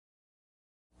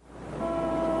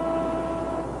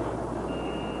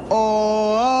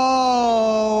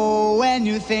Oh, when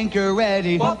you think you're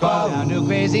ready, go down to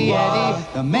Crazy Eddie,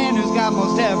 the man who's got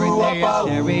most everything. His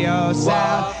stereo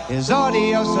sound, his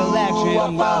audio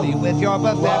selection, Wally with your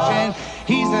perfection.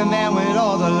 He's the man with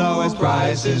all the lowest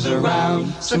prices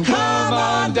around. So come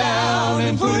on down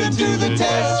and put him to the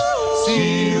test.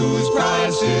 See whose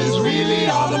prices really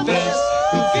are the best.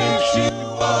 Who fix you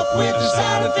up with the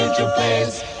sound that fits your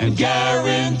place and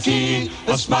guaranteed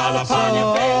a smile upon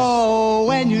your face. Oh,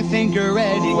 when you think you're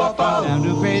ready, go down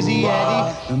to Crazy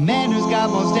Eddie, the man who's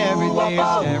got most everything. His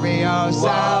stereo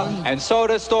sound, and so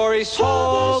the story's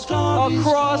told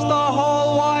across the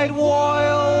whole wide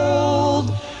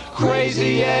world.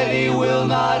 Crazy Eddie will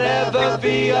not ever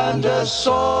be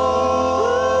undersold.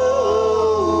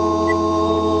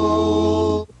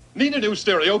 Need a new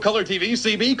stereo, color TV,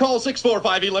 CB? Call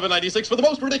 645-1196 for the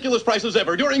most ridiculous prices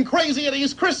ever during Crazy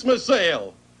Eddie's Christmas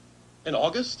sale. In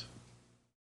August?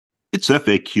 It's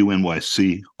FAQ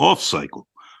NYC Off Cycle,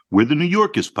 where the New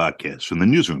Yorkers podcast from the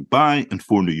newsroom by and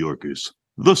for New Yorkers,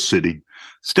 the city,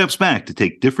 steps back to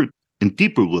take different and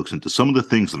deeper looks into some of the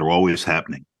things that are always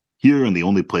happening here in the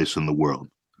only place in the world.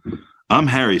 I'm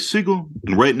Harry Siegel,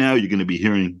 and right now you're going to be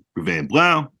hearing Ruven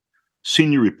Blau,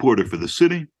 senior reporter for the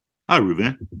city. Hi,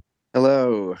 Ruven.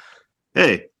 Hello.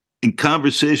 Hey, in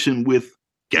conversation with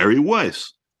Gary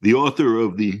Weiss, the author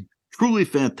of the truly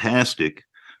fantastic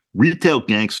Retail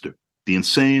Gangster, the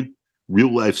insane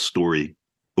real-life story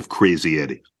of Crazy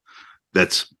Eddie.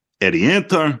 That's Eddie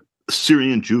Antar, a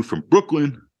Syrian Jew from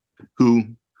Brooklyn, who,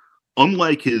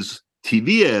 unlike his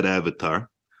TV ad avatar,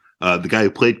 the guy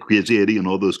who played Crazy Eddie in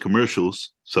all those commercials,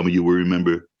 some of you will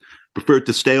remember, preferred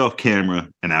to stay off camera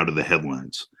and out of the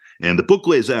headlines. And the book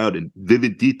lays out in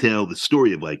vivid detail the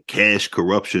story of like cash,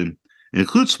 corruption, and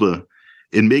chutzpah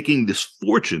in making this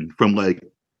fortune from like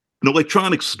an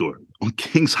electronics store on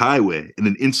Kings Highway in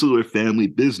an insular family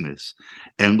business,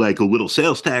 and like a little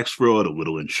sales tax fraud, a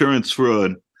little insurance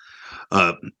fraud,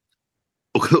 a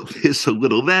little this, a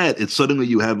little that, and suddenly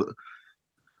you have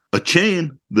a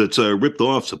chain that's ripped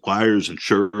off suppliers,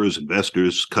 insurers,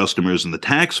 investors, customers, and the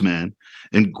tax man,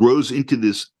 and grows into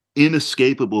this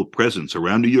inescapable presence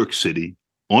around New York City,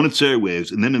 on its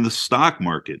airwaves, and then in the stock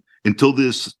market, until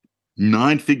this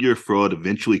 9-figure fraud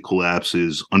eventually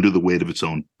collapses under the weight of its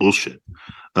own bullshit.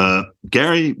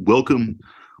 Gary, welcome.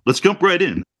 Let's jump right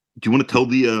in. Do you want to tell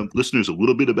the listeners a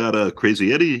little bit about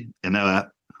Crazy Eddie and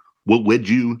what led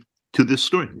you to this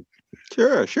story?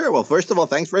 Sure. Well, first of all,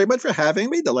 thanks very much for having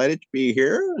me. Delighted to be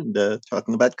here and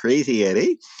talking about Crazy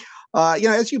Eddie.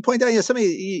 As you point out,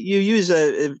 you use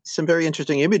some very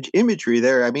interesting imagery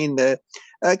there. I mean,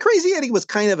 Crazy Eddie was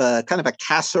kind of a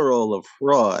casserole of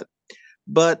fraud,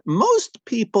 but most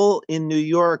people in New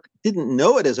York didn't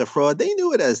know it as a fraud. They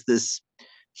knew it as this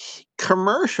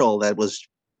commercial that was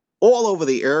all over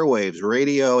the airwaves,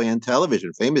 radio and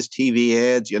television, famous TV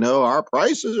ads, our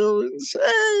prices are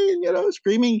insane,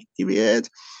 screaming TV ads,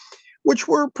 which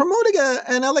were promoting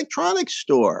an electronics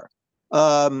store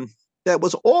that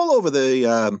was all over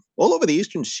the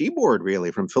Eastern Seaboard,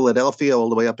 really, from Philadelphia all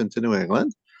the way up into New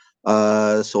England.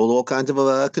 Sold all kinds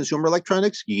of consumer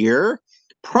electronics gear,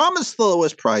 promised the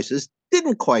lowest prices,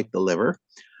 didn't quite deliver,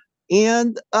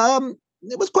 and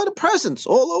it was quite a presence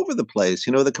all over the place.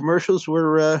 The commercials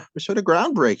were sort of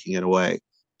groundbreaking in a way.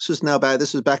 This was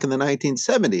back in the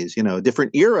 1970s, a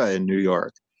different era in New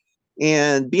York.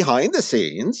 And behind the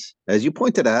scenes, as you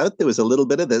pointed out, there was a little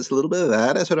bit of this, a little bit of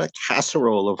that, a sort of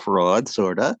casserole of fraud,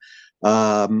 sort of.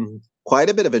 Quite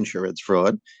a bit of insurance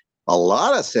fraud, a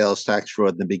lot of sales tax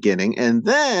fraud in the beginning. And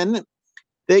then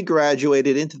they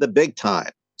graduated into the big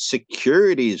time,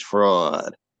 securities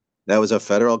fraud. That was a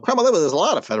federal crime. Well, there was a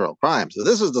lot of federal crimes. So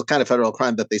this is the kind of federal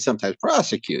crime that they sometimes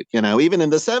prosecute, even in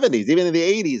the 70s, even in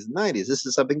the 80s and 90s. This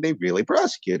is something they really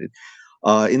prosecuted.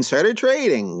 Insider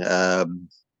trading,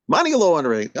 money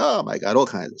laundering, oh my God, all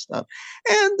kinds of stuff.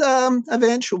 And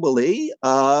eventually,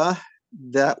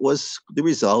 that was the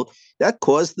result that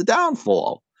caused the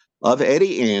downfall of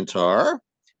Eddie Antar,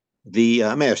 the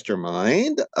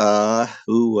mastermind,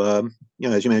 who,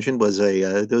 as you mentioned, was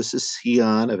a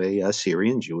scion of a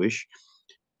Syrian Jewish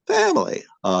family.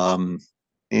 The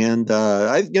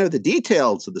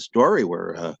details of the story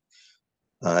were,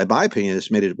 in my opinion,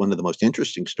 this made it one of the most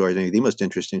interesting stories, maybe the most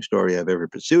interesting story I've ever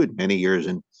pursued many years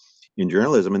in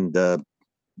journalism. And,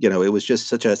 it was just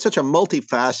such a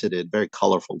multifaceted, very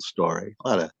colorful story.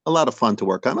 A lot of fun to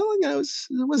work on. It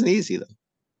wasn't easy though.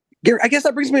 Gary, I guess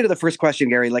that brings me to the first question,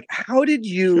 Gary. Like, how did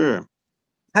you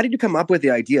come up with the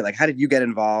idea? Like, how did you get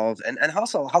involved? And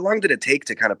also, how long did it take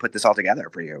to kind of put this all together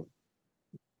for you?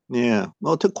 Yeah,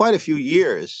 well, it took quite a few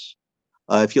years.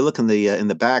 If you look in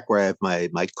the back where I have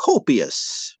my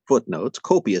copious footnotes,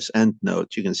 copious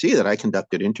endnotes, you can see that I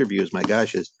conducted interviews, my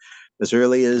gosh, as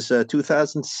early as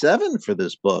 2007 for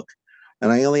this book.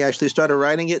 And I only actually started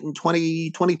writing it in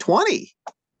 2020.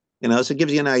 So it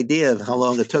gives you an idea of how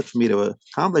long it took for me to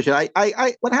accomplish it.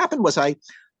 What happened was I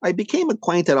became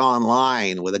acquainted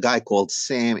online with a guy called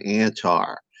Sam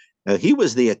Antar. He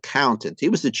was the accountant. He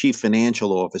was the chief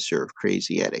financial officer of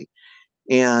Crazy Eddie.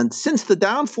 And since the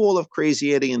downfall of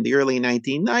Crazy Eddie in the early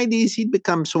 1990s, he'd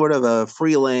become sort of a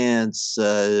freelance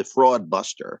fraud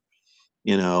buster,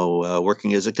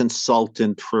 working as a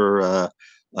consultant for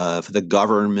the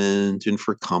government and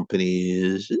for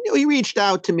companies. And, he reached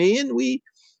out to me, and we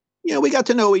got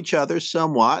to know each other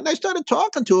somewhat. And I started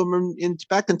talking to him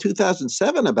back in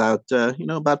 2007 about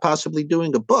possibly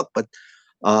doing a book. But,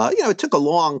 it took a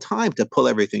long time to pull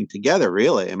everything together,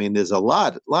 really. I mean, there's a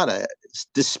lot of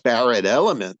disparate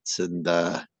elements. And,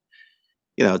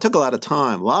 it took a lot of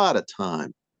time. Not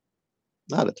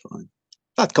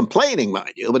complaining,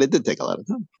 mind you, but it did take a lot of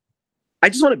time. I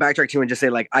just want to backtrack too and just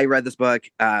say, I read this book.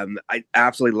 I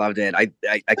absolutely loved it. I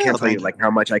can't tell you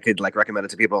how much I could recommend it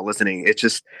to people listening. It's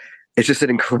just an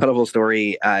incredible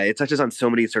story. It touches on so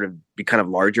many sort of kind of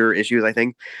larger issues, I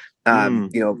think.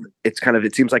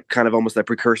 It seems like kind of almost a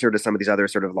precursor to some of these other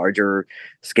sort of larger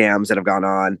scams that have gone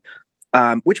on.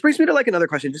 Which brings me to another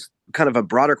question, just kind of a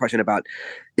broader question about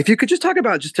if you could just talk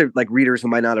about, just to readers who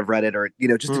might not have read it, or,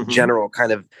 just a general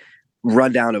kind of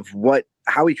rundown of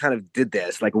how he kind of did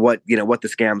this, what the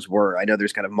scams were. I know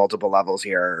there's kind of multiple levels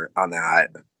here on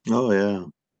that. Oh yeah.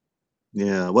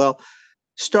 Yeah. Well,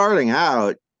 starting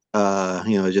out,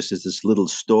 just as this little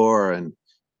store in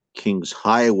Kings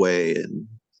Highway in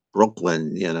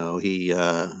Brooklyn, he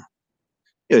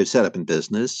set up in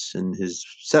business, and his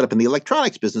set up in the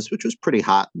electronics business, which was pretty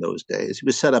hot in those days. He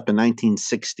was set up in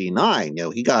 1969.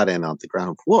 He got in on the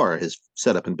ground floor. His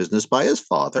set up in business by his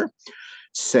father,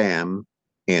 Sam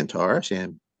Antar,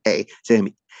 Sam M.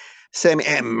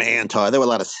 Antar. There were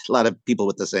a lot of people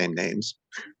with the same names.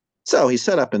 So he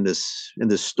set up in this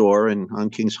store on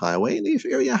Kings Highway, and he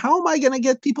figured, how am I going to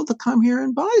get people to come here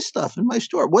and buy stuff in my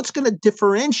store? What's going to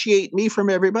differentiate me from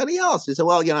everybody else? He said,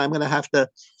 well, I'm going to have to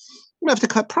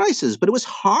cut prices. But it was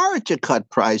hard to cut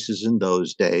prices in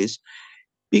those days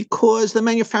because the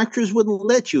manufacturers wouldn't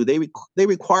let you. They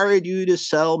required you to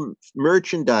sell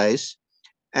merchandise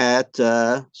at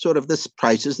sort of the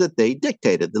prices that they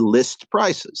dictated, the list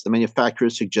prices. The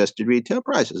manufacturers suggested retail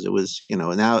prices. It was,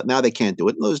 now they can't do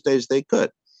it. In those days, they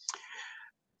could.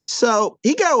 So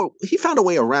he found a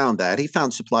way around that. He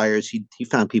found suppliers. He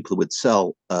found people who would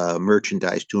sell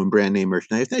merchandise to him, brand name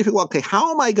merchandise. And he figured, well, okay, how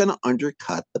am I going to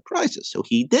undercut the prices? So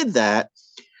he did that.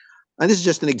 And this is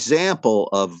just an example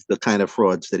of the kind of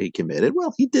frauds that he committed.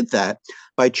 Well, he did that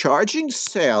by charging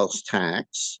sales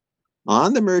tax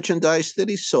on the merchandise that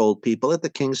he sold people at the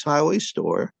Kings Highway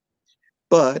store,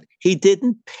 but he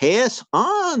didn't pass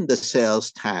on the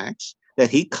sales tax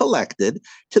that he collected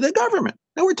to the government.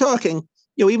 Now we're talking,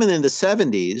 even in the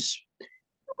 70s,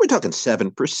 we're talking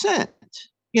 7%.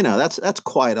 That's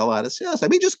quite a lot of sales. I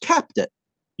mean, he just kept it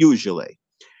usually,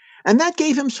 and that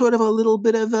gave him sort of a little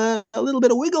bit of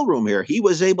wiggle room here. He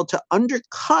was able to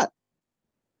undercut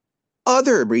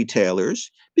other retailers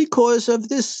because of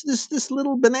this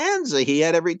little bonanza he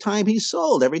had every time he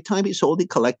sold. Every time he sold, he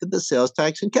collected the sales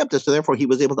tax and kept it. So therefore, he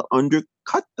was able to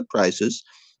undercut the prices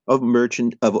of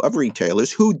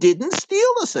retailers who didn't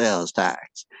steal the sales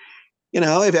tax.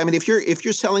 If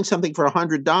you're selling something for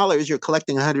 $100, you're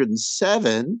collecting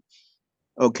 $107.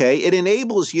 Okay, it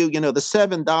enables you. The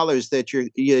 $7 that you're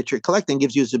collecting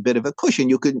gives you a bit of a cushion.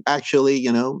 You could actually,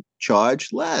 charge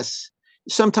less.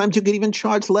 Sometimes you could even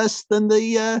charge less than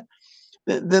the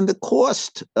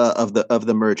cost of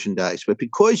the merchandise. But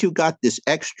because you got this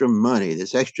extra money,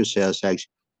 this extra sales tax,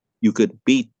 you could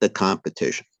beat the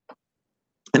competition.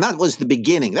 And that was the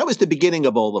beginning. That was the beginning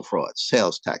of all the frauds,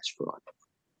 sales tax fraud.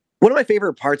 One of my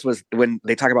favorite parts was when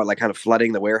they talk about kind of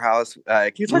flooding the warehouse.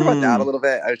 Can you talk about that a little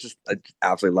bit? I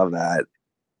absolutely love that.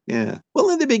 Yeah. Well,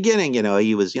 in the beginning,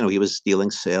 he was stealing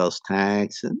sales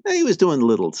tax, and he was doing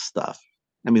little stuff.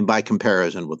 I mean, by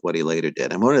comparison with what he later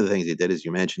did. And one of the things he did, as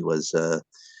you mentioned, was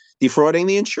defrauding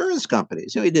the insurance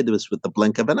companies. He did this with the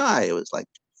blink of an eye. It was like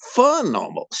fun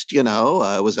almost,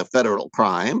 it was a federal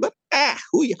crime, but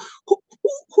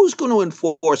who's going to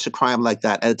enforce a crime like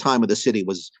that at a time when the city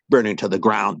was burning to the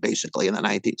ground, basically, in the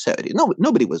 1970s?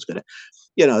 Nobody was going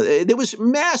to, there was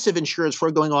massive insurance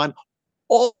fraud going on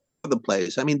all over the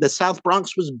place. I mean, the South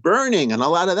Bronx was burning, and a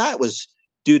lot of that was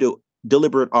due to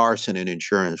deliberate arson and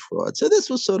insurance fraud. So this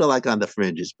was sort of like on the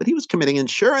fringes, but he was committing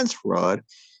insurance fraud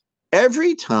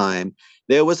every time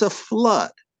there was a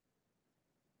flood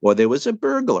or there was a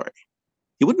burglary,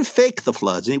 he wouldn't fake the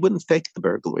floods and he wouldn't fake the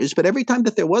burglaries. But every time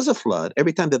that there was a flood,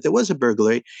 every time that there was a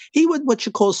burglary, he would what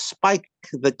you call spike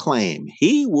the claim.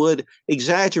 He would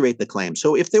exaggerate the claim.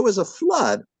 So if there was a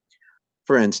flood,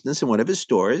 for instance, in one of his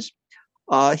stores,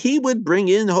 he would bring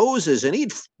in hoses and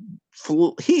he'd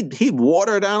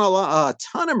water down a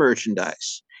ton of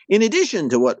merchandise in addition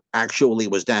to what actually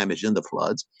was damaged in the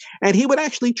floods. And he would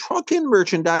actually truck in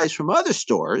merchandise from other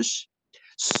stores,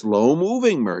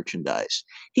 slow-moving merchandise.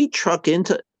 He'd truck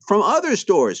from other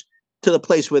stores to the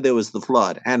place where there was the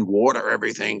flood and water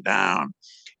everything down.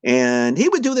 And he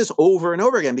would do this over and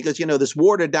over again because, this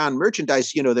watered-down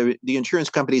merchandise, the insurance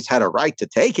companies had a right to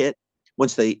take it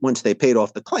once they paid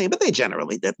off the claim, but they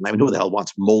generally didn't. I mean, who the hell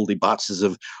wants moldy boxes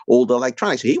of old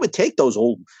electronics? So he would take those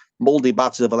old moldy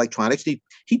boxes of electronics,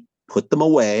 he'd put them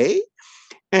away,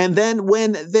 and then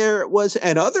when there was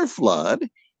another flood,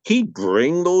 he'd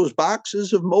bring those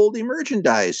boxes of moldy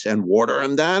merchandise and water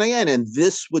them down again, and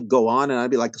this would go on, and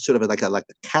I'd be like sort of like a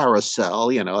carousel,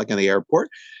 like in the airport.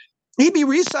 He'd be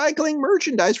recycling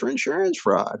merchandise for insurance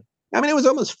fraud. I mean, it was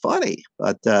almost funny,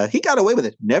 but he got away with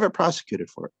it. Never prosecuted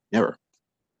for it. Never.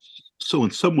 So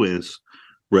in some ways,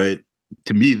 right,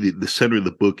 to me, the center of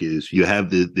the book is you have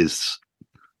this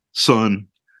son,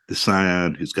 the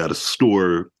scion, who's got a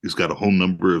store, who's got a whole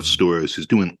number of stores, who's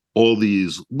doing all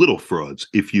these little frauds,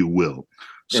 if you will.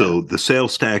 So the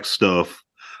sales tax stuff,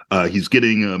 he's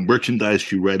getting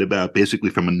merchandise you write about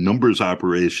basically from a numbers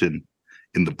operation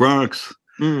in the Bronx.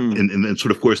 And then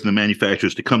sort of forcing the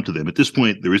manufacturers to come to them. At this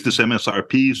point, there is this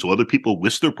MSRP, so other people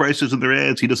list their prices in their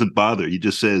ads. He doesn't bother. He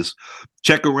just says,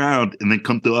 check around and then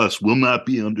come to us. Will not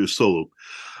be undersold.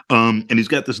 And he's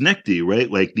got this neck deal, right?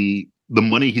 Like the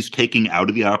money he's taking out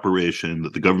of the operation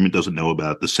that the government doesn't know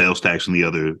about, the sales tax and the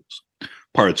other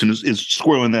parts, and is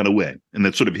squirreling that away. And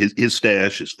that's sort of his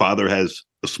stash. His father has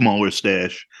a smaller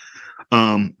stash.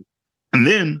 And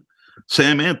then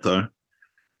Sam Antar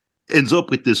ends up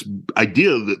with this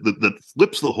idea that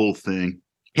flips the whole thing,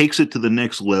 takes it to the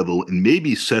next level, and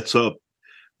maybe sets up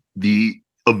the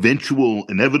eventual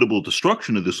inevitable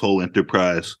destruction of this whole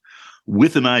enterprise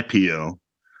with an IPO.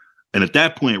 And at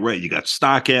that point, right, you got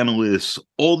stock analysts,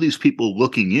 all these people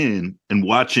looking in and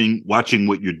watching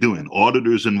what you're doing.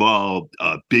 Auditors involved,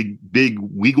 big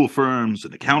legal firms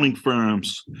and accounting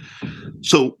firms.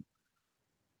 So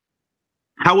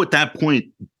how at that point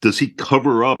does he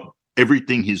cover up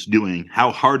everything he's doing?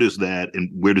 How hard is that, and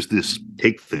where does this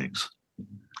take things?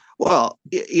 Well,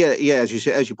 yeah.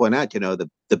 As you point out, he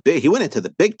went into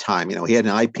the big time. He had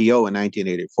an IPO in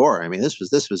 1984. I mean, this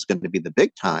was going to be the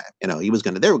big time. They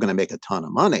were going to make a ton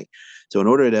of money. So in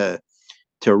order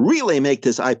to really make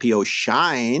this IPO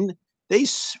shine, they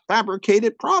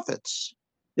fabricated profits.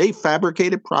 They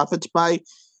fabricated profits by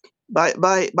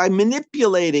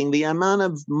manipulating the amount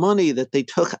of money that they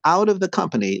took out of the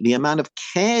company, the amount of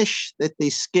cash that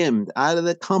they skimmed out of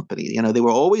the company. They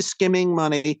were always skimming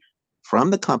money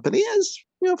from the company, as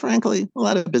frankly, a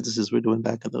lot of businesses were doing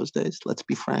back in those days. Let's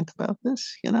be frank about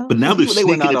this. But now they're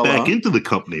sneaking it back into the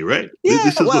company, right? Yeah,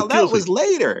 that was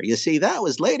later. You see, that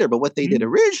was later. But what they did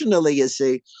originally,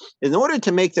 in order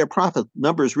to make their profit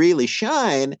numbers really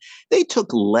shine, they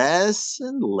took less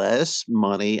and less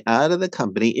money out of the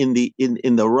company in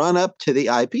the run up to the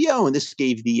IPO, and this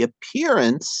gave the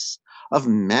appearance of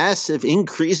massive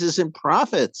increases in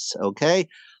profits. Okay,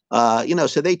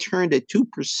 so they turned at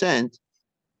 2%.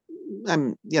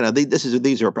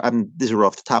 These are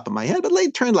off the top of my head, but they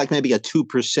turned like maybe a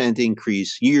 2%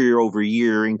 increase year over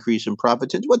year increase in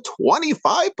profits into a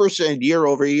 25% year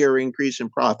over year increase in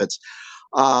profits,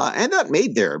 and that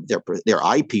made their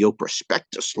IPO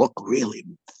prospectus look really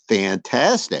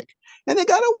fantastic, and they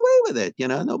got away with it.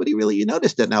 Nobody really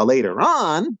noticed it. Now later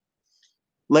on,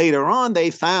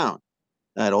 they found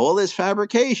that all this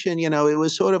fabrication, it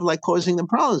was sort of like causing them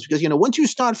problems because, once you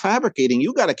start fabricating,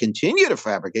 you got to continue to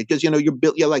fabricate because, you're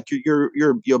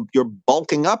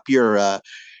bulking up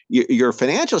your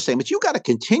financial statements. You got to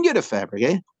continue to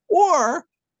fabricate, or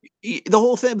the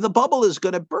whole thing, the bubble is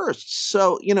going to burst.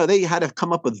 So, they had to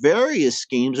come up with various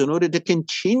schemes in order to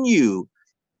continue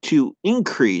to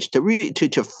increase,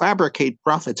 to fabricate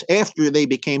profits after they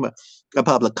became a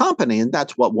public company. And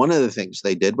that's what one of the things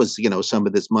they did was, some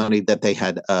of this money that they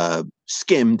had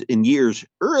skimmed in years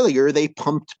earlier, they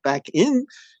pumped back in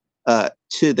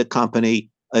to the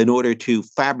company in order to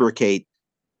fabricate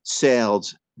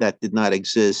sales that did not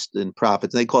exist in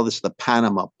profits. And they call this the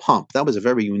Panama pump. That was a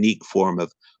very unique form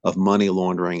of money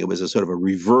laundering. It was a sort of a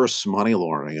reverse money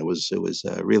laundering. It was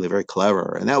really very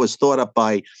clever. And that was thought up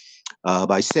by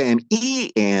Sam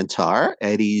E. Antar,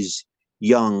 Eddie's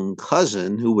young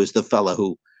cousin who was the fellow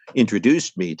who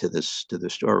introduced me to the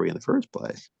story in the first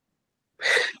place.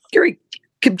 Gary,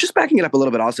 just backing it up a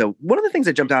little bit also, one of the things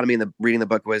that jumped out at me in the reading the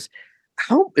book was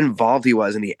how involved he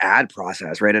was in the ad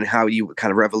process, right? And how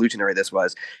kind of revolutionary this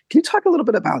was. Can you talk a little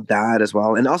bit about that as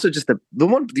well? And also just the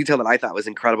one detail that I thought was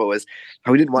incredible was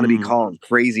how he didn't want to be called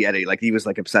Crazy Eddie. Like he was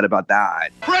like upset about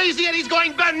that. Crazy Eddie's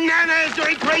going bananas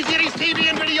during Crazy Eddie's TV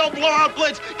and video blowout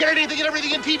blitz. Get anything and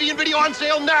everything in TV and video on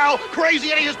sale now.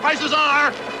 Crazy Eddie, his prices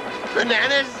are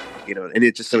bananas. And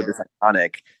it's just so this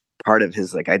iconic part of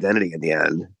his like identity in the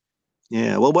end.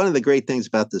 Yeah, well, one of the great things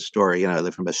about this story,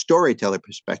 from a storyteller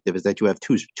perspective, is that you have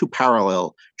two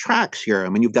parallel tracks here. I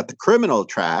mean, you've got the criminal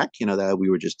track, that we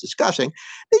were just discussing.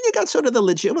 Then you got sort of the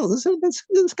legit. Well, this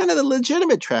is kind of the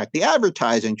legitimate track, the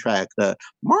advertising track, the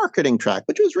marketing track,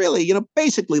 which was really,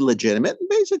 basically legitimate and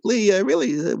basically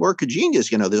really the work of genius.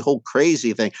 The whole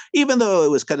crazy thing, even though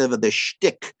it was kind of the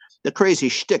shtick. The crazy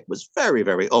shtick was very,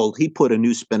 very old. He put a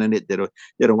new spin on it, did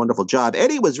a wonderful job.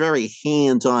 Eddie was very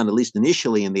hands-on, at least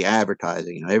initially, in the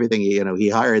advertising. Everything. He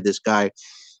hired this guy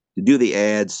to do the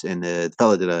ads, and the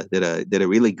fellow did a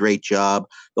really great job.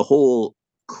 The whole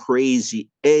Crazy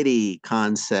Eddie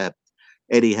concept,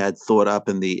 Eddie had thought up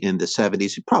in the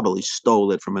 70s. He probably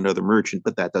stole it from another merchant,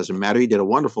 but that doesn't matter. He did a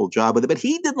wonderful job with it, but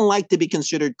he didn't like to be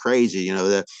considered crazy.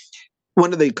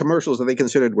 One of the commercials that they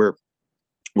considered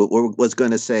was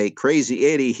going to say, Crazy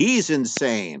Eddie, he's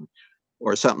insane,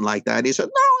 or something like that. He said,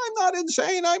 no, I'm not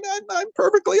insane. I'm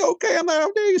perfectly okay. I'm not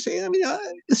okay. You see,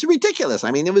 it's ridiculous.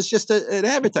 It was just an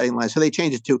advertising line. So they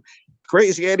changed it to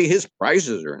Crazy Eddie, his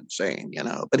prices are insane,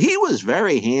 But he was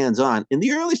very hands-on. In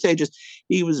the early stages,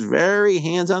 he was very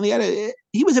hands-on.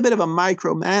 He was a bit of a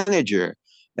micromanager,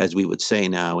 as we would say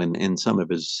now, in some of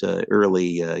his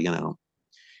early,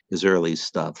 his early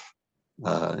stuff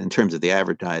in terms of the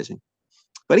advertising.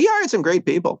 But he hired some great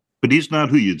people. But he's not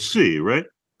who you'd see, right?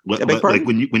 Like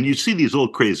when you see these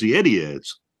old Crazy Eddie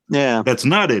ads, yeah, that's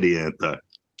not Eddie Anti.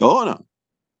 Oh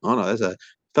no, there's a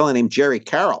fellow named Jerry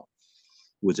Carroll,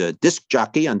 who was a disc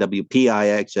jockey on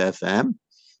WPIX FM.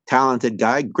 Talented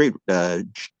guy, great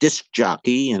disc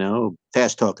jockey,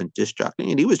 fast talking disc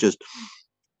jockey, and he was just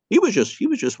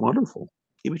wonderful.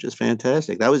 He was just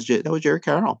fantastic. That was Jerry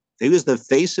Carroll. He was the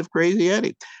face of Crazy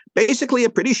Eddie. Basically a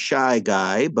pretty shy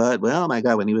guy, but, well, my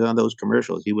God, when he was on those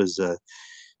commercials, he was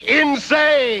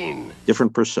insane.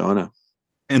 Different persona.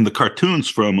 And the cartoons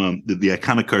from the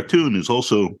iconic cartoon is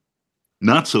also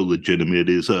not so legitimate.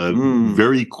 Is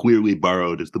very clearly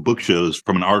borrowed, as the book shows,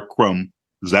 from an R. Crumb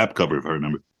Zap cover, if I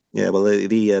remember. Yeah, well,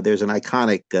 there's an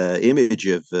iconic image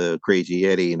of Crazy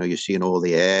Eddie. You see in all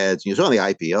the ads. You saw on the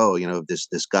IPO,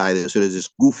 this guy, this sort of this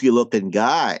goofy-looking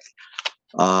guy.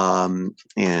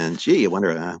 And gee, you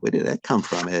wonder where did that come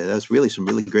from? That's really some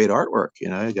really great artwork. You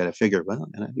got to figure, well,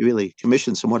 he really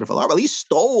commissioned some wonderful art. Well, he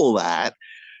stole that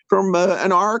from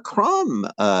an R. Crumb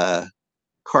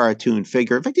cartoon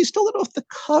figure. In fact, he stole it off the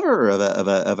cover of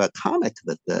a comic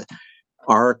that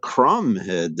R. Crumb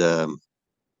had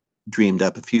dreamed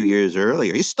up a few years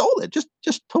earlier. He stole it, just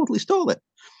totally stole it.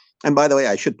 And by the way,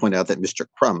 I should point out that Mr.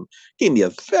 Crumb gave me a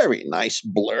very nice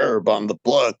blurb on the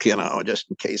book, just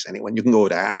in case anyone, you can go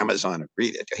to Amazon and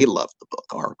read it. He loved the book,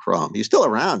 R. Crumb. He's still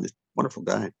around. He's a wonderful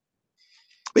guy.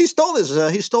 But he stole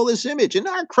this image, and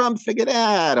R. Crumb figured,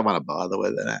 I don't want to bother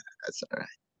with it. That's all right.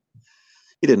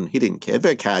 He didn't care.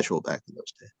 Very casual back in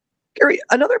those days. Gary,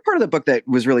 another part of the book that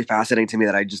was really fascinating to me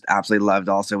that I just absolutely loved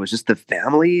also was just the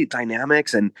family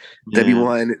dynamics and Debbie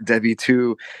 1, Debbie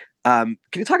 2. Can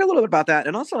you talk a little bit about that?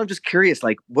 And also, I'm just curious,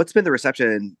 like, what's been the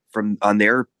reception on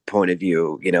their point of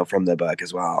view, from the book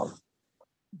as well?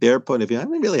 Their point of view, I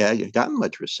haven't really gotten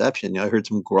much reception. I heard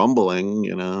some grumbling,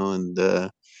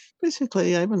 and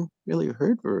basically, I haven't really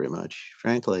heard very much,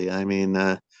 frankly.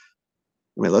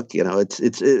 Look,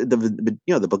 it's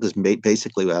the book is made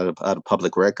basically out of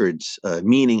public records,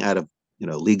 meaning out of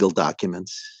legal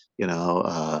documents,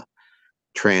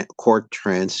 court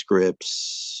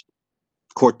transcripts,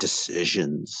 court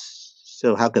decisions.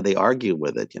 So how could they argue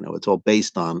with it? It's all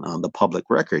based on the public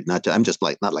record. Not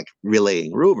like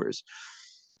relaying rumors.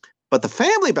 But the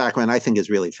family background, I think, is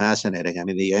really fascinating.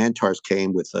 The Antars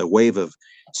came with a wave of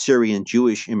Syrian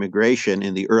Jewish immigration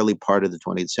in the early part of the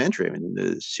 20th century.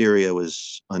 Syria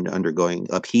was undergoing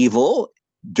upheaval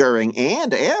during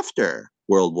and after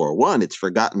World War I. It's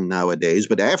forgotten nowadays,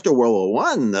 but after World War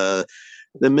I,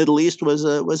 the Middle East was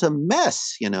a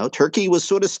mess. Turkey was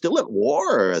sort of still at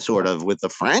war, sort of, with the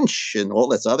French and all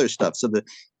this other stuff. So the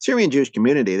Syrian Jewish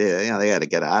community, they had to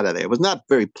get out of there. It was not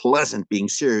very pleasant being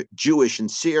Jewish in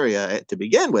Syria to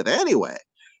begin with, anyway.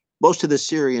 most of the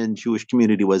Syrian Jewish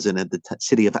community was in the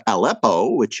city of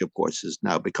Aleppo, which of course has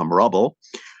now become rubble.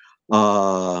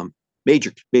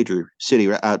 Major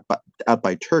city out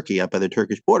by Turkey, out by the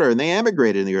Turkish border, and they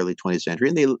emigrated in the early 20th century.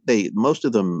 And they most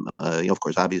of them, of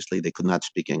course, obviously they could not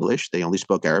speak English. They only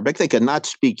spoke Arabic. They could not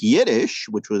speak Yiddish,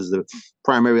 which was the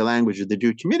primary language of the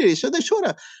Jewish community. So they sort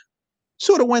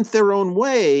of went their own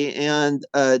way and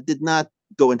did not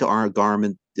go into our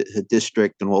garment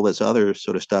district and all this other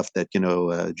sort of stuff that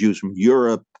Jews from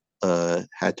Europe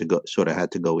had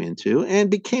to go into,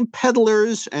 and became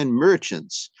peddlers and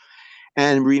merchants.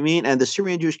 And the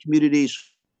Syrian Jewish communities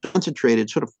concentrated,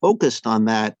 sort of focused on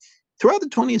that throughout the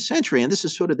 20th century. And this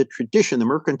is sort of the tradition, the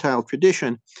mercantile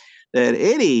tradition that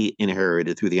Eddie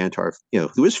inherited through the Antar,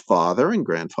 through his father and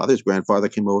grandfather. His grandfather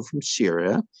came over from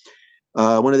Syria.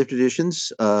 One of the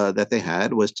traditions that they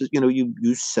had was to,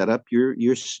 you set up your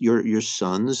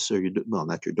sons, or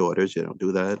not your daughters. You don't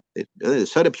do that. They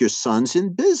set up your sons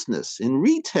in business, in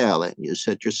retailing. You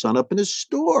set your son up in a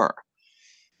store.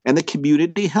 And the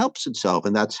community helps itself.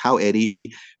 And that's how Eddie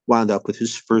wound up with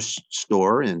his first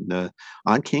store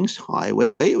on Kings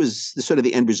Highway. It was sort of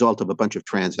the end result of a bunch of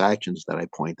transactions that I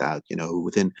point out,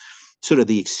 within sort of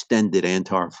the extended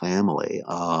Antar family.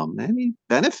 And he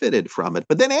benefited from it.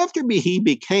 But then after he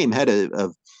became head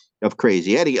of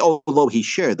Crazy Eddie, although he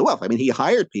shared the wealth, he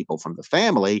hired people from the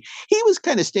family, he was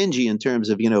kind of stingy in terms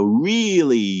of,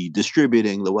 really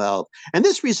distributing the wealth. And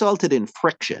this resulted in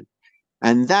friction.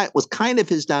 And that was kind of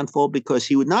his downfall, because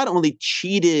he would not only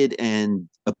cheated and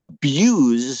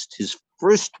abused his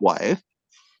first wife,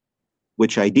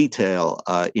 which I detail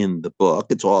in the book.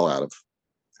 It's all out of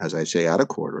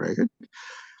court record.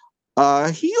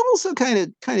 He also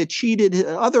kind of cheated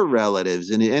other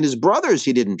relatives and his brothers.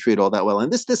 He didn't treat all that well.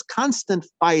 And this constant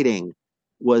fighting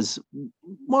was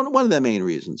one of the main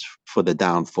reasons for the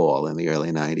downfall in the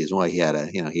early 90s. Why he had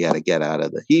to get out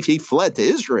of he fled to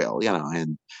Israel,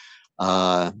 and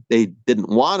they didn't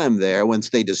want him there.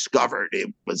 Once they discovered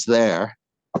he was there,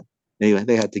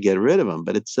 they had to get rid of him.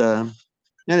 But it's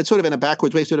sort of in a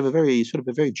backwards way, sort of a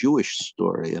very Jewish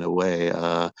story in a way.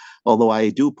 Although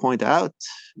I do point out,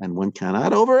 and one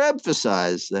cannot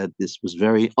overemphasize, that this was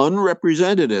very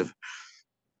unrepresentative.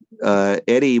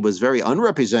 Eddie was very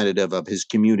unrepresentative of his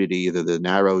community, either the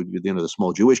narrow, the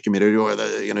small Jewish community, or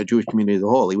the Jewish community as a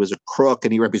whole. He was a crook,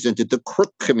 and he represented the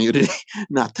crook community,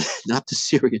 not the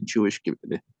Syrian Jewish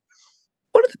community.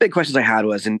 One of the big questions I had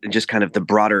was, in just kind of the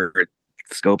broader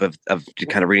scope of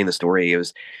kind of reading the story, it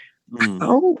was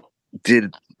how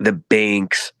did the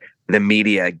banks, the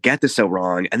media get this so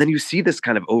wrong? And then you see this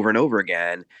kind of over and over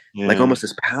again, like almost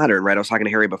this pattern, right? I was talking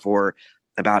to Harry before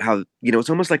about how, it's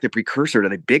almost like the precursor to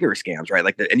the bigger scams,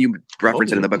 right? And you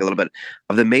reference it in the book a little bit,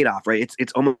 of the Madoff, right?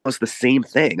 It's almost the same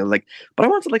thing. But I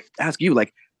want to ask you,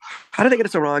 how did they get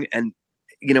it so wrong? And,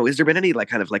 has there been any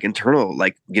internal,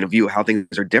 view of how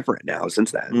things are different now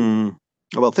since then?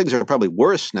 Well, things are probably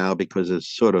worse now, because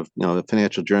it's sort of, the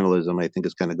financial journalism, I think,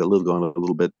 is kind of going a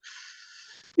little bit,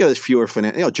 there's fewer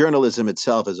journalism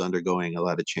itself is undergoing a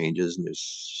lot of changes, and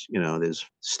there's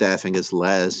staffing is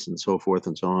less, and so forth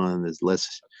and so on. There's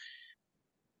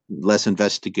less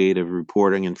investigative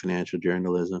reporting in financial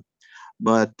journalism.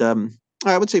 But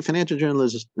I would say financial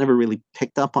journalists never really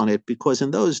picked up on it, because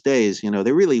in those days,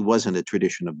 there really wasn't a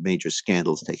tradition of major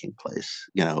scandals taking place,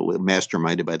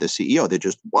 masterminded by the CEO. There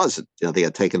just wasn't. They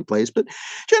had taken place. But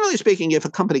generally speaking, if a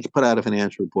company put out a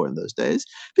financial report in those days,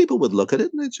 people would look at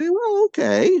it and they'd say, well,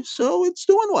 okay, so it's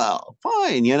doing well,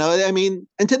 fine.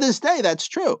 And to this day, that's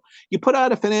true. You put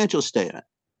out a financial statement,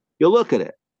 you look at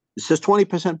it, it says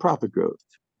 20% profit growth.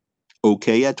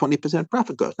 Okay, yeah, 20%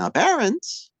 profit growth. Now,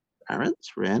 Barron's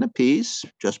ran a piece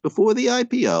just before the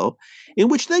IPO in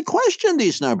which they questioned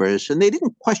these numbers, and they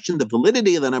didn't question the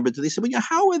validity of the numbers. They said, well,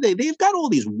 how are they? They've got all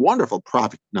these wonderful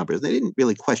profit numbers. They didn't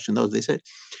really question those. They said,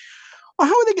 well,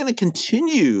 how are they going to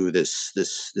continue this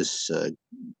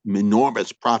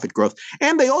enormous profit growth?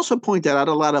 And they also pointed out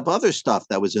a lot of other stuff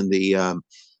that was in the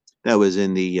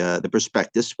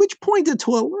prospectus, which pointed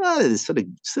to a lot of this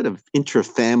sort of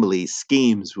intra-family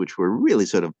schemes, which were really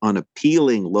sort of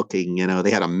unappealing looking.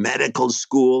 They had a medical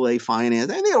school they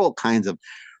financed, and they had all kinds of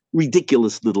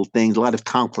ridiculous little things, a lot of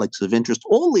conflicts of interest,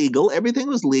 all legal. Everything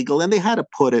was legal, and they had to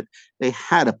put it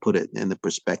in the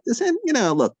prospectus. And,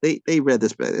 look, they read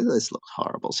this, this looks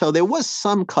horrible. So there was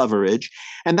some coverage,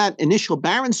 and that initial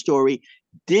Barron story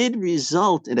did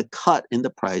result in a cut in the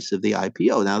price of the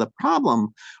IPO. Now, the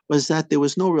problem was that there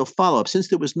was no real follow-up. Since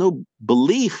there was no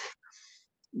belief,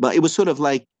 but it was sort of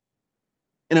like,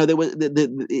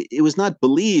 it was not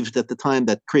believed at the time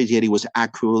that Crazy Eddie was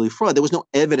actually fraud. There was no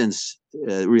evidence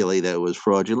really that it was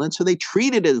fraudulent. So they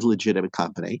treated it as a legitimate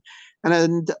company,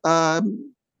 and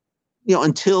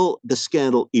until the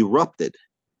scandal erupted,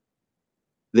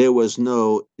 there was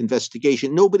no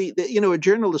investigation. Nobody, a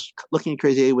journalist looking at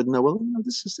Crazy Eddie would know. Well,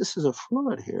 this is a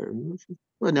fraud here.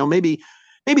 Well, now maybe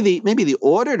the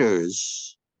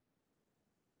auditors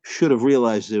should have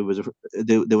realized there was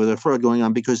a fraud going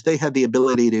on because they had the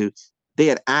ability to. They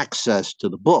had access to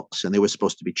the books, and they were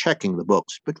supposed to be checking the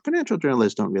books. But financial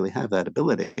journalists don't really have that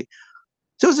ability.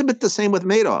 So it's a bit the same with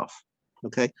Madoff.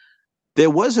 Okay, there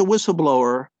was a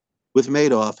whistleblower with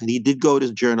Madoff, and he did go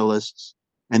to journalists,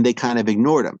 and they kind of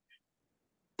ignored him.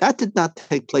 That did not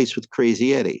take place with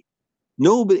Crazy Eddie.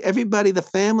 Nobody, everybody, the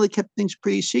family kept things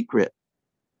pretty secret.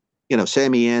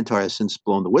 Sammy Antar has since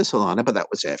blown the whistle on it, but that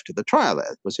was after the trial.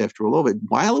 That was after all over.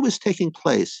 While it was taking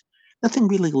place, nothing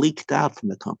really leaked out from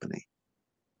the company.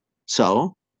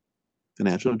 So,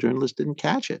 financial journalists didn't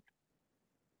catch it.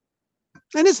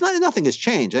 And nothing has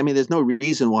changed. I mean, there's no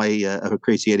reason why a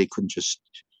Crazy Eddie couldn't just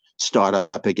start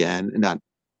up again. Not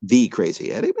the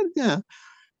Crazy Eddie, but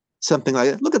something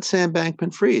like that. Look at Sam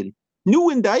Bankman-Fried. New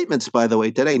indictments, by the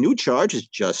way, today. New charges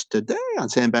just today on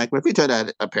Sam Bankman-Fried. Turned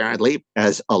out, apparently,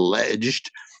 as alleged,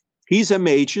 he's a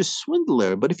major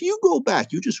swindler. But if you go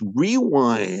back, you just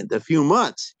rewind a few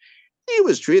months, he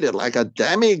was treated like a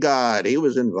demigod. He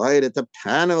was invited to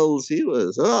panels. He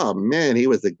was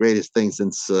the greatest thing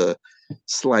since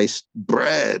sliced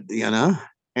bread,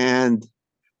 And,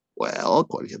 well,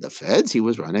 according to the feds, he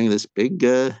was running this big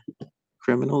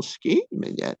criminal scheme.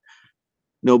 And yet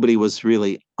nobody was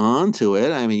really onto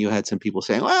it. I mean, you had some people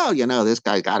saying, well, this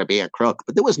guy got to be a crook.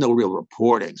 But there was no real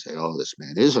reporting saying, oh, this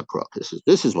man is a crook.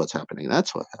 This is what's happening.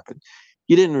 That's what happened.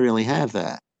 You didn't really have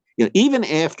that. Even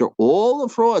after all the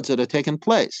frauds that have taken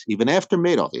place, even after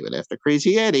Madoff, even after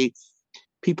Crazy Eddie,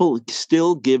 people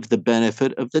still give the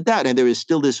benefit of the doubt. And there is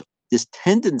still this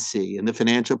tendency in the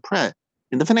financial press,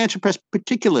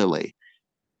 particularly,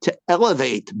 to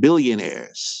elevate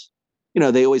billionaires.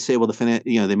 They always say, well,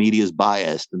 the media is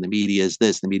biased and the media is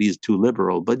this, the media is too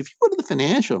liberal. But if you go to the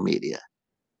financial media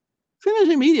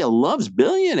loves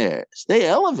billionaires. They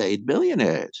elevate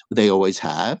billionaires. They always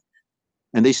have,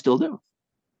 and they still do.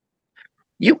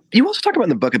 You also talk about in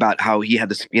the book about how he had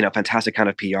this, fantastic kind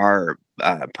of PR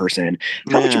person.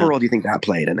 How much of a role do you think that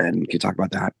played? And then can you talk about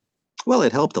that? Well,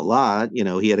 it helped a lot.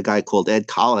 He had a guy called Ed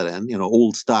Collidan,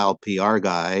 old style PR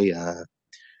guy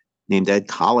named Ed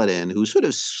Collidan, who sort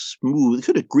of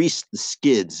greased the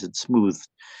skids and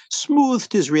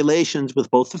smoothed his relations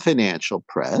with both the financial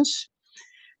press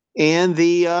and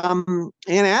the and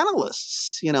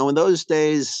analysts. In those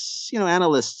days,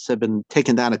 analysts have been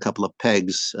taken down a couple of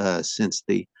pegs since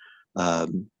the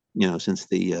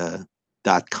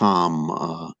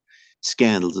 .com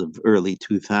scandals of early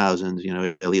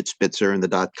 2000s. Elliot Spitzer and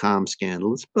the .com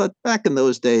scandals. But back in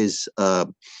those days,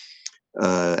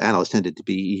 analysts tended to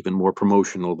be even more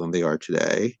promotional than they are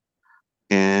today.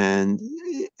 And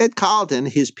Ed Collidan,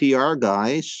 his PR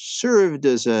guy, served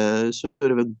as a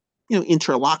sort of a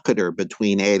interlocutor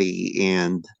between Eddie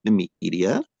and the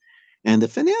media and the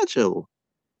financial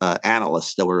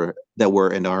analysts that were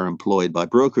and are employed by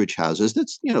brokerage houses that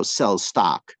sell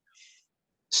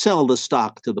the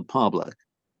stock to the public.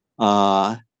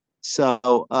 So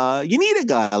you need a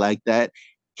guy like that.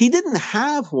 He didn't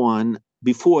have one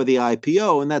before the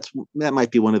IPO, and that might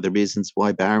be one of the reasons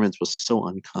why Barron's was so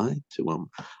unkind to him.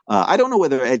 I don't know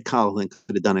whether Ed Collidan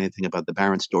could have done anything about the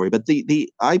Barron story, but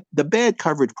the bad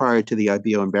coverage prior to the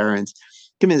IPO in Barron's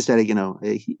convinced that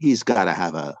he's got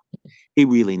to he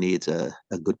really needs a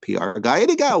good PR guy,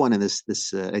 and he got one in this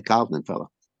Ed Collidan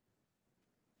fellow.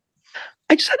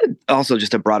 I just had also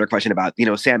just a broader question about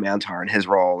Sam Antar and his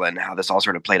role and how this all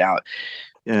sort of played out.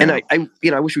 Yeah. And I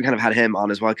wish we kind of had him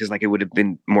on as well, because it would have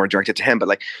been more directed to him.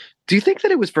 But do you think that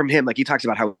it was from him? He talks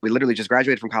about how we literally just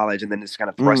graduated from college and then just kind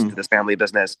of thrust into this family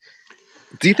business.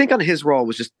 Do you think on his role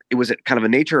was it kind of a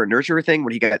nature or nurture thing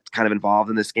when he got kind of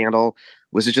involved in this scandal?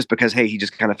 Was it just because, hey, he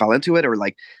just kind of fell into it, or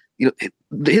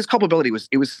his culpability was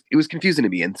confusing to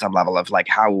me in some level of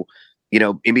how,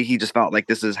 maybe he just felt like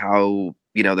this is how,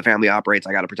 the family operates.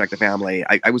 I got to protect the family.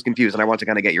 I was confused, and I want to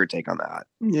kind of get your take on that.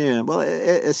 Yeah,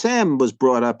 well, Sam was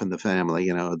brought up in the family.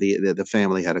 The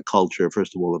family had a culture,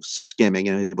 first of all, of skimming.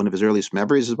 One of his earliest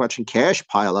memories is watching cash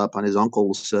pile up on his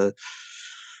uncle's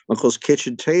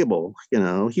kitchen table.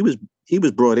 He was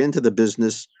brought into the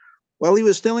business while he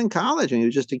was still in college, and he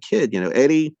was just a kid.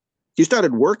 Eddie, he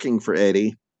started working for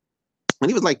Eddie when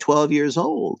he was 12 years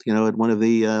old, at one of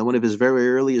his very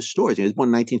earliest stores. He was born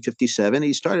in 1957.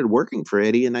 He started working for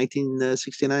Eddie in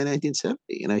 1969,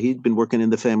 1970. He'd been working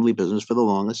in the family business for the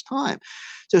longest time.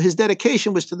 So his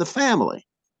dedication was to the family.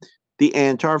 the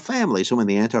Antar family. So when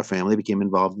the Antar family became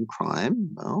involved in crime,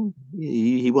 well,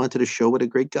 he wanted to show what a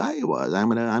great guy he was. I'm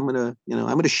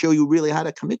gonna show you really how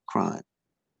to commit crime.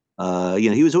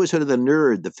 He was always sort of the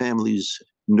nerd, the family's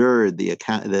nerd, the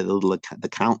little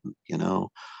accountant.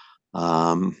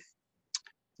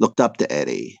 Looked up to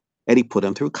Eddie. Eddie put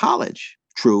him through college.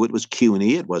 True, it was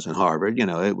CUNY. It wasn't Harvard.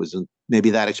 It wasn't maybe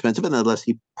that expensive, but nonetheless,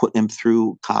 he put him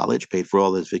through college, paid for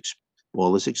all his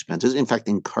expenses. In fact,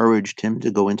 encouraged him to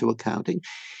go into accounting.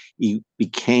 He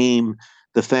became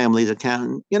the family's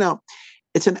accountant.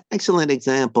 It's an excellent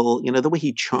example. The way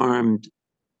he charmed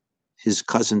his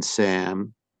cousin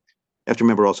Sam. You have to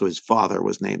remember also his father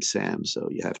was named Sam, so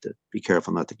you have to be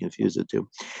careful not to confuse the two.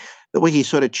 The way he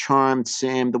sort of charmed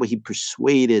Sam, the way he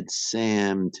persuaded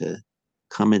Sam to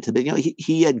come into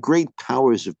he had great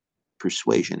powers of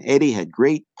persuasion. Eddie had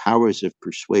great powers of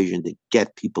persuasion to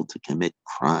get people to commit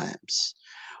crimes,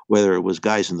 whether it was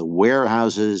guys in the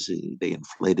warehouses, they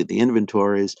inflated the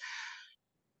inventories,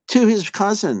 to his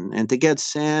cousin, and to get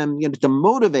Sam, to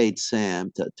motivate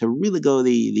Sam to really go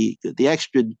the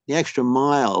extra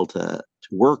mile to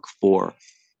work for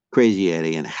Crazy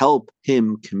Eddie and help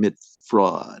him commit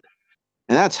fraud.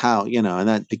 And that's how, and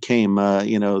that became,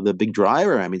 the big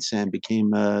driver. I mean, Sam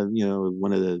became,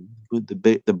 one of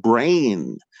the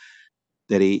brain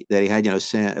that he had.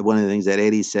 Sam, one of the things that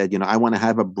Eddie said, I want to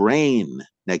have a brain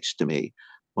next to me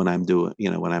when I'm doing,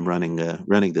 when I'm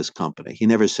running this company. He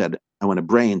never said, I want a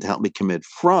brain to help me commit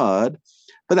fraud,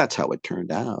 but that's how it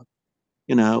turned out.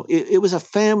 It was a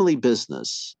family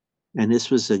business, and this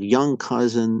was a young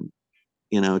cousin,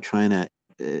 trying to.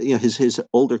 His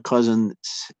older cousin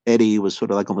Eddie was sort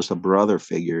of like almost a brother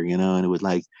figure, and it was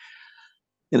like,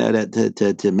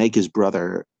 to make his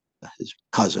brother, his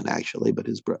cousin actually, but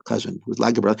his cousin was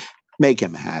like a brother, make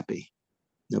him happy.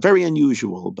 Very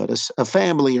unusual, but a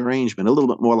family arrangement, a little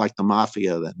bit more like the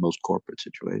mafia than most corporate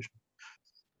situations.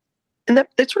 And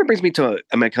that sort of brings me to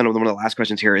kind of one of the last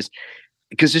questions here is,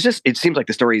 because it seems like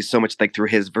the story is so much like through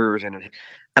his version,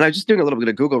 and I was just doing a little bit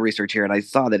of Google research here, and I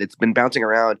saw that it's been bouncing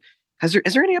around. Is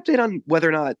there any update on whether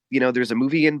or not, there's a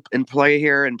movie in play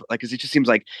here? And because it just seems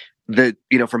like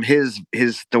from his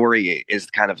story is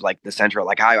kind of like the central,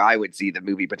 like I would see the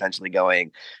movie potentially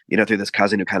going, through this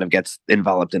cousin who kind of gets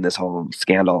enveloped in this whole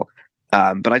scandal.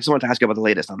 But I just wanted to ask you about the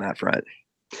latest on that front.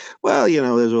 Well,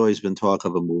 there's always been talk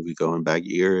of a movie going back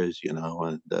years, and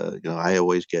I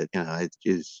always get,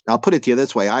 I'll put it to you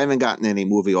this way. I haven't gotten any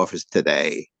movie offers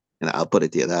today, I'll put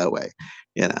it to you that way,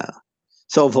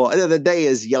 So far, the day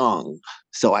is young,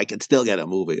 so I could still get a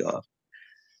movie off.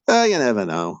 You never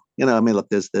know. Look,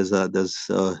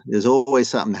 there's always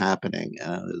something happening.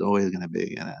 There's always going to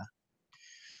be,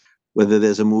 whether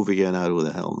there's a movie or not, who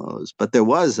the hell knows? But there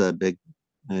was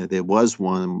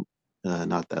one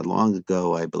not that long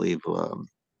ago, I believe. The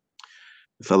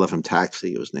fellow from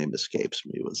Taxi, whose name escapes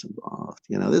me, was involved.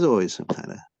 There's always some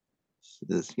kind of,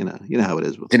 you know how it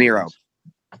is with De Niro.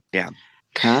 Yeah.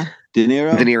 Huh? De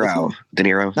Niro? De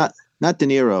Niro. Not De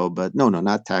Niro, but no,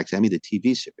 not Taxi. I mean the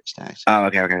TV series Taxi. Oh,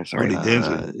 okay. Sorry.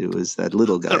 It was that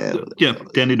little guy.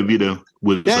 Danny DeVito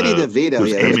was. Danny DeVito.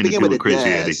 Was aiming to do a Crazy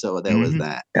Eddie. So there was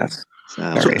that. Yes.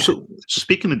 So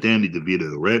speaking of Danny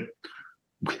DeVito, right?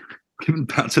 We've been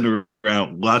bouncing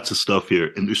around lots of stuff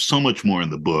here, and there's so much more in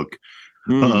the book.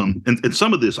 And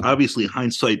some of this, obviously,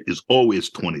 hindsight is always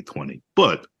 20/20.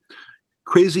 But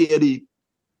Crazy Eddie.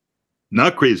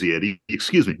 Not Crazy Eddie,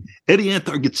 excuse me. Eddie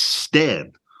Antar gets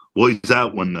stabbed while he's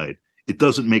out one night. It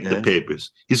doesn't make the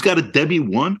papers. He's got a Debbie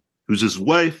 1, who's his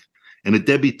wife, and a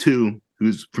Debbie 2,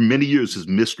 who's for many years his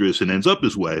mistress and ends up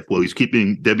his wife. Well, he's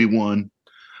keeping Debbie 1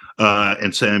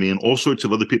 and Sammy and all sorts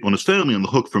of other people in his family on the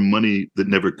hook for money that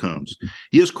never comes.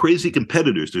 He has crazy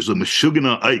competitors. There's a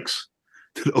Meshuggah Ikes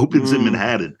that opens in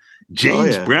Manhattan.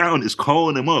 James Brown is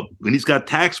calling him up when he's got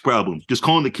tax problems, just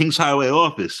calling the Kings Highway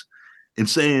office and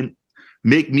saying,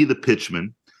 make me the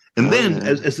pitchman. And then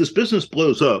as this business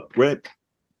blows up, right,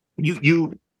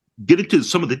 you get into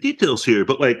some of the details here,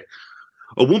 but like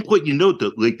at one point you note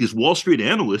that like these Wall Street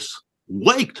analysts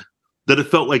liked that it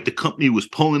felt like the company was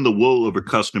pulling the wool over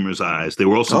customers' eyes. They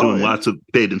were also doing lots of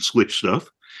bait and switch stuff.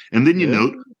 And then you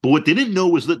note, but what they didn't know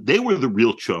was that they were the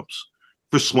real chumps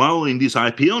for swallowing these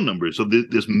IPO numbers of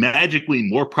this magically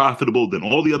more profitable than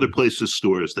all the other places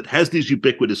stores that has these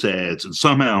ubiquitous ads. And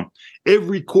somehow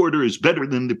every quarter is better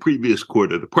than the previous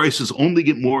quarter. The prices only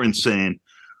get more insane.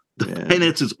 The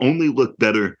finances only look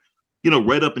better,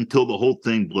 right up until the whole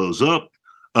thing blows up.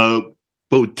 Bo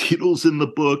Dietl in the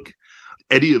book.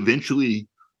 Eddie eventually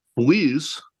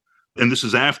flees and this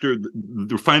is after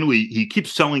finally he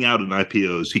keeps selling out in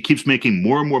IPOs. He keeps making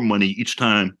more and more money each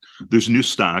time there's new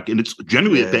stock, and it's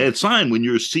generally a bad sign when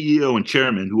you're a CEO and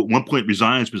chairman who at one point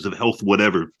resigns because of health,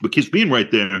 whatever, but keeps being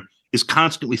right there, is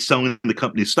constantly selling the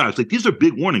company's stocks. Like, these are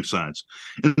big warning signs.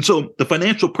 And so the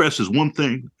financial press is one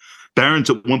thing. Barron's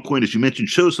at one point, as you mentioned,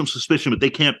 shows some suspicion, but they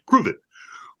can't prove it.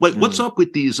 Like, what's up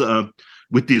with these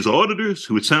auditors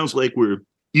who it sounds like were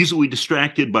easily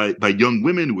distracted by young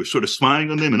women who are sort of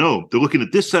spying on them, and they're looking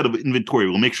at this set of inventory,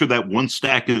 we'll make sure that one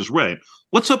stack is right.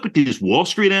 What's up with these Wall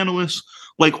Street analysts?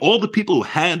 Like, all the people who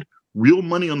had real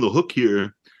money on the hook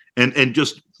here and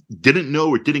just didn't know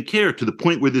or didn't care, to the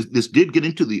point where this did get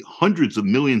into the hundreds of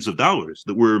millions of dollars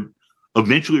that were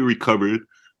eventually recovered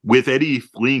with Eddie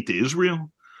fleeing to Israel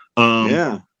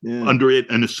under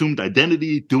an assumed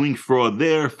identity, doing fraud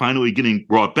there, finally getting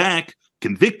brought back,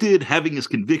 convicted, having his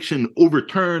conviction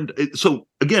overturned. So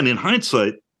again, in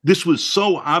hindsight, this was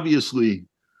so obviously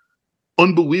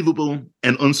unbelievable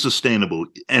and unsustainable.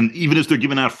 And even as they're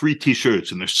giving out free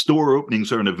T-shirts and their store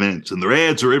openings are in events and their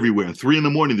ads are everywhere, and 3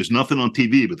 a.m, there's nothing on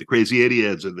TV, but the Crazy Eddie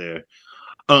ads are there.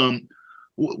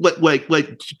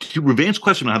 Like to Ravan's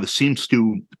question on how this seems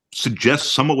to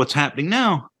suggest some of what's happening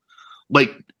now,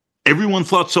 like, everyone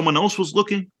thought someone else was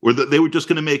looking, or that they were just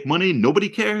going to make money. Nobody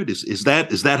cared. Is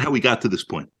that how we got to this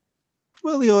point?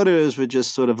 Well, the auditors were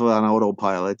just sort of on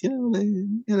autopilot.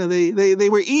 They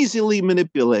were easily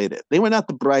manipulated. They were not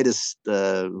the brightest,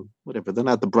 whatever. They're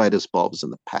not the brightest bulbs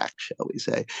in the pack, shall we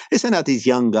say? They sent out these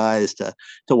young guys to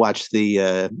watch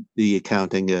the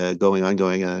accounting going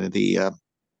on in the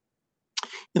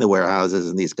warehouses,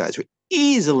 and these guys were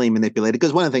easily manipulated,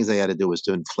 because one of the things they had to do was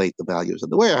to inflate the values of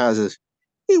the warehouses.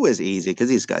 It was easy because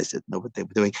these guys didn't know what they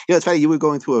were doing. It's funny, you were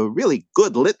going through a really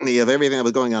good litany of everything that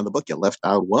was going on in the book. You left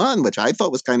out one, which I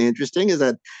thought was kind of interesting, is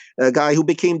that a guy who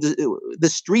became the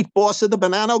street boss of the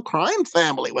Bonanno crime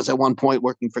family was at one point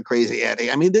working for Crazy Eddie.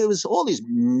 I mean, there was all these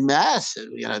massive,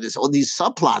 all these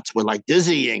subplots were like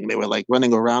dizzying. They were like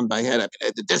running around my head. I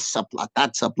mean, this subplot,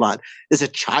 that subplot. There's a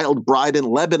child bride in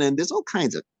Lebanon. There's all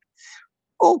kinds of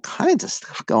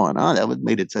stuff going on. That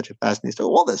made it such a fascinating story.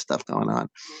 All this stuff going on.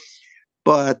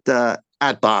 But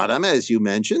at bottom, as you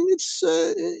mentioned, it's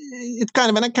kind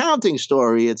of an accounting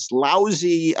story. It's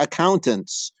lousy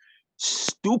accountants,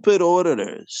 stupid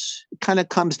auditors. It kind of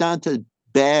comes down to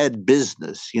bad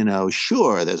business.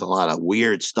 Sure, there's a lot of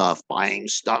weird stuff, buying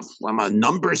stuff from a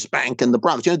numbers bank in the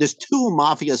Bronx. There's 2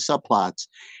 mafia subplots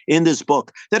in this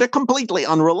book that are completely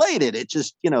unrelated. It's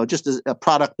just, just a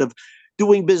product of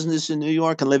doing business in New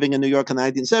York and living in New York in the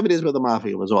 1970s, where the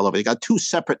mafia was all over. You got 2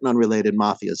 separate and unrelated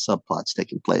mafia subplots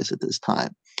taking place at this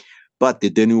time. But the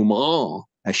denouement,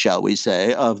 shall we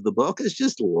say, of the book is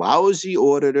just lousy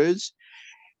auditors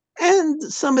and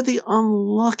some of the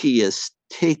unluckiest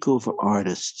takeover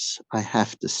artists, I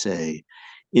have to say,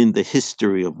 in the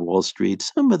history of Wall Street.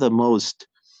 Some of the most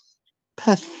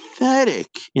pathetic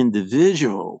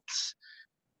individuals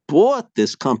bought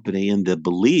this company in the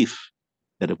belief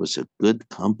that it was a good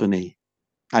company.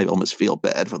 I almost feel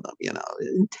bad for them,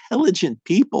 intelligent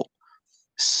people,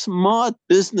 smart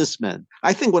businessmen.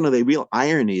 I think one of the real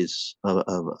ironies of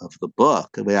the book,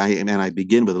 and I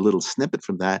begin with a little snippet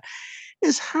from that,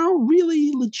 is how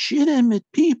really legitimate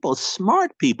people,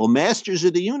 smart people, masters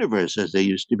of the universe, as they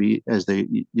used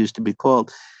to be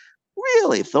called,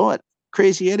 really thought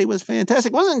Crazy Eddie was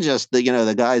fantastic. It wasn't just the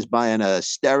guys buying a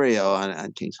stereo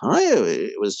on Kings Highway.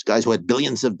 It was guys who had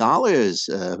billions of dollars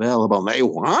available. They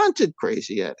wanted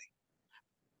Crazy Eddie.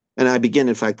 And I begin,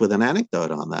 in fact, with an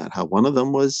anecdote on that. How one of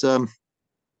them was a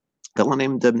fellow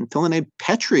named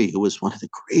Petrie, who was one of the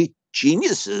great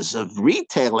geniuses of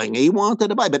retailing. He wanted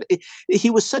to buy, but he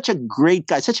was such a great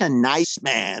guy, such a nice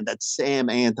man, that Sam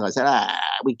Anton said,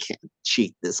 we can't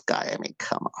cheat this guy. I mean,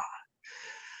 come on.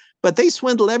 But they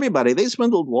swindled everybody. They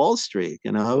swindled Wall Street.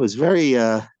 It was very.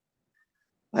 I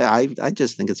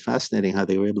just think it's fascinating how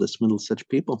they were able to swindle such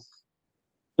people.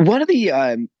 One of the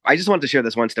I just wanted to share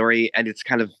this one story, and it's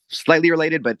kind of slightly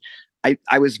related. But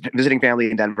I was visiting family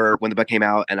in Denver when the book came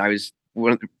out, and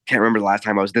can't remember the last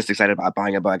time I was this excited about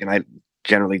buying a book. And I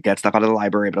generally get stuff out of the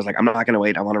library, but I was like, I'm not going to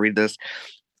wait. I want to read this.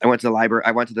 I went to the library.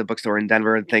 I went to the bookstore in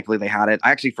Denver, and thankfully they had it.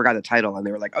 I actually forgot the title, and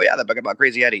they were like, "Oh yeah, the book about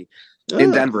Crazy Eddie in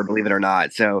Denver." Believe it or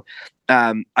not. So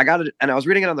I got it, and I was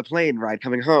reading it on the plane ride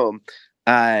coming home,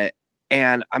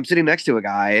 and I'm sitting next to a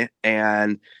guy,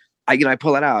 and I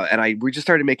pull it out, and we just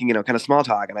started making kind of small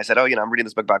talk, and I said, "Oh, I'm reading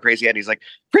this book about Crazy Eddie." He's like,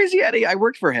 "Crazy Eddie, I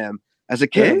worked for him as a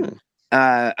kid."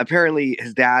 Apparently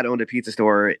his dad owned a pizza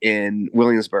store in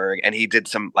Williamsburg, and he did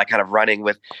some kind of running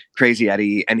with Crazy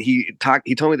Eddie. And he told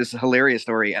me this hilarious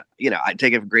story. I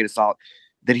take it with a grain of salt.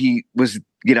 that he was,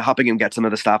 helping him get some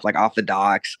of the stuff like off the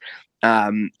docks.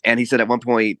 And he said at one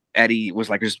point, Eddie was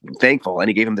like just thankful, and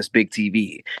he gave him this big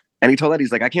TV. And he told Eddie,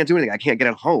 he's like, I can't do anything. I can't get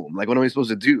it home. Like, what am I supposed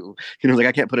to do? Like,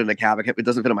 I can't put it in a cab. It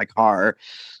doesn't fit in my car.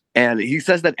 And he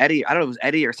says that Eddie, I don't know if it was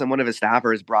Eddie or one of his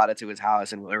staffers brought it to his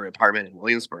house or apartment in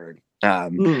Williamsburg.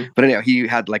 But anyhow, he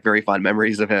had like very fond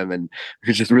memories of him and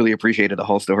just really appreciated the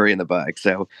whole story in the book.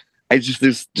 So I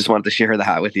just wanted to share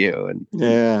that with you. And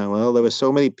yeah, well, there were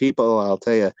so many people, I'll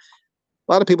tell you.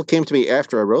 A lot of people came to me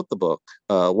after I wrote the book.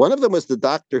 One of them was the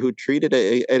doctor who treated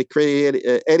Eddie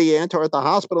Antar at the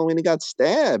hospital when he got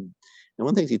stabbed. And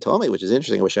one thing he told me, which is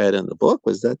interesting, I wish I had in the book,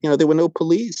 was that there were no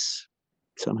police.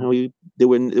 Somehow there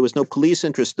was no police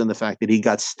interest in the fact that he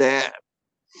got stabbed.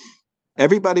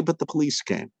 Everybody but the police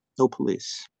came. No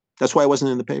police. That's why I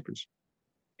wasn't in the papers.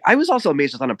 I was also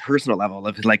amazed just on a personal level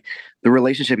of like the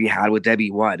relationship he had with Debbie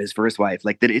Wood, his first wife.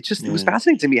 Like that, it was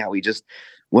fascinating to me how he just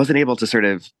wasn't able to sort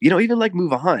of, even like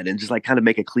move on and just like kind of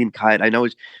make a clean cut. I know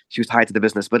she was tied to the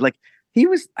business, but like there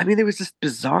was this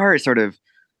bizarre sort of,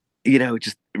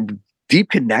 just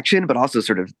deep connection, but also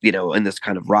sort of, in this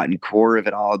kind of rotten core of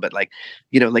it all. But like,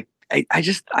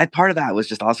 I part of that was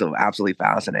just also absolutely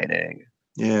fascinating.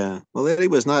 Yeah. Well, Eddie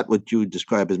was not what you would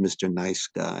describe as Mr. Nice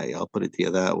Guy. I'll put it to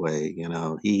you that way.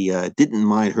 He didn't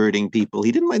mind hurting people.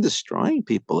 He didn't mind destroying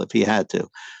people if he had to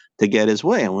get his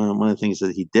way. And one of the things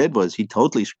that he did was he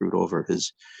totally screwed over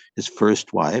his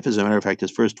first wife. As a matter of fact,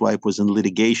 his first wife was in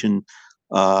litigation,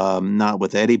 not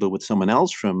with Eddie, but with someone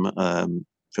else from the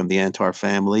Antar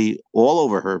family, all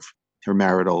over her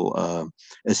marital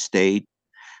estate.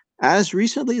 As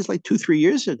recently as like 2-3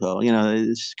 years ago,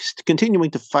 is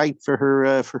continuing to fight for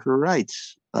her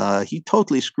rights. He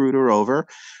totally screwed her over,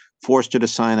 forced her to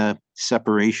sign a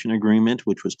separation agreement,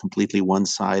 which was completely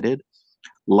one-sided,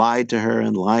 lied to her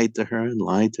and lied to her and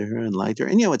lied to her and lied to her.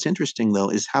 And what's interesting though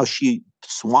is how she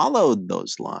swallowed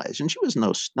those lies. And she was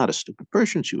not a stupid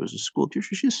person. She was a school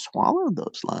teacher. She swallowed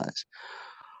those lies.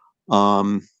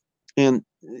 And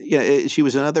she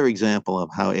was another example of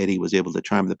how Eddie was able to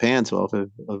charm the pants off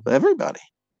of everybody,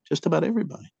 just about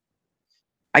everybody.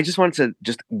 I just wanted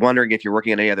to wondering if you're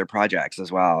working on any other projects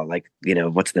as well. Like,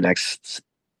 what's the next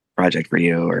project for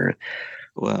you? Or,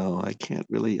 well,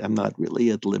 I'm not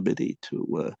really at liberty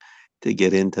to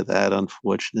get into that,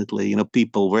 unfortunately.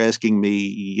 People were asking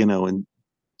me, in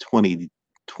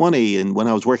 2020, and when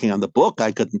I was working on the book,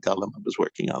 I couldn't tell them I was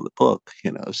working on the book,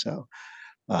 so.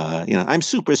 I'm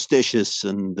superstitious,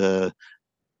 but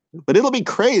it'll be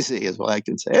crazy is what I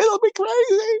can say. It'll be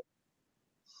crazy.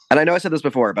 And I know I said this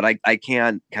before, but I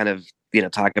can't kind of,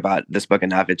 talk about this book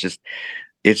enough. It's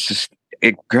just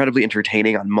incredibly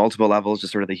entertaining on multiple levels,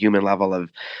 just sort of the human level of,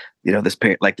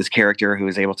 this character who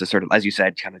is able to sort of, as you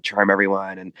said, kind of charm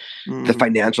everyone, and the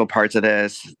financial parts of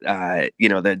this,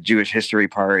 the Jewish history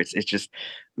parts. It's just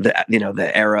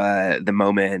the era, the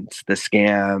moment, the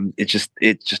scam. It just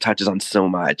touches on so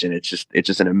much, and it's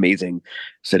just an amazing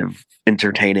sort of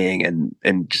entertaining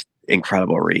and just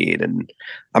incredible read. And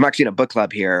I'm actually in a book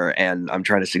club here, and I'm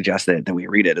trying to suggest that we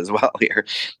read it as well here.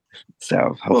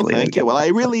 So hopefully, thank you. Well, I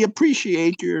really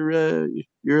appreciate your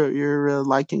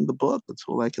liking the book. That's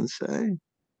all I can say.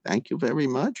 Thank you very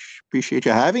much. Appreciate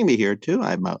you having me here too.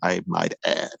 I might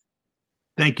add.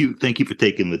 Thank you for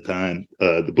taking the time.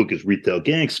 The book is Retail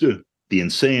Gangster: The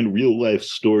Insane Real Life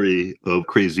Story of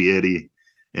Crazy Eddie,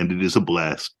 and it is a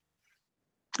blast.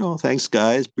 Oh, thanks,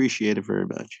 guys. Appreciate it very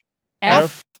much.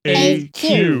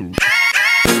 FAQ.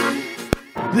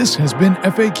 This has been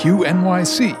FAQ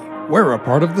NYC. We're a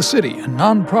part of The City, a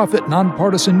nonprofit,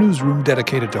 nonpartisan newsroom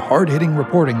dedicated to hard-hitting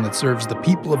reporting that serves the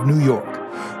people of New York.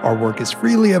 Our work is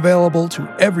freely available to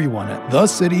everyone at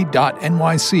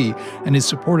thecity.nyc and is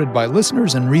supported by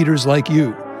listeners and readers like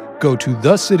you. Go to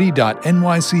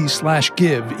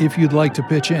thecity.nyc/give if you'd like to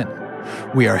pitch in.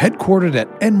 We are headquartered at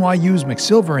NYU's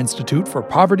McSilver Institute for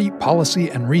Poverty,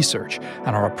 Policy, and Research,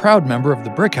 and are a proud member of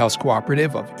the Brickhouse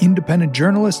Cooperative of independent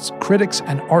journalists, critics,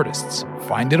 and artists.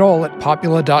 Find it all at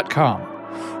popula.com.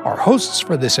 Our hosts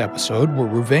for this episode were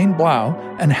Ruvain Blau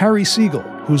and Harry Siegel,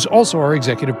 who's also our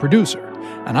executive producer,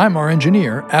 and I'm our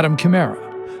engineer, Adam Chimera.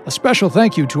 A special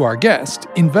thank you to our guest,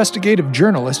 investigative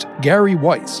journalist Gary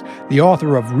Weiss, the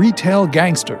author of Retail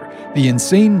Gangster: The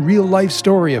Insane Real Life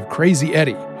Story of Crazy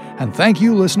Eddie. And thank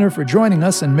you, listener, for joining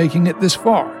us and making it this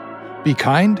far. Be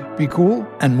kind, be cool,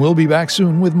 and we'll be back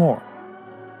soon with more.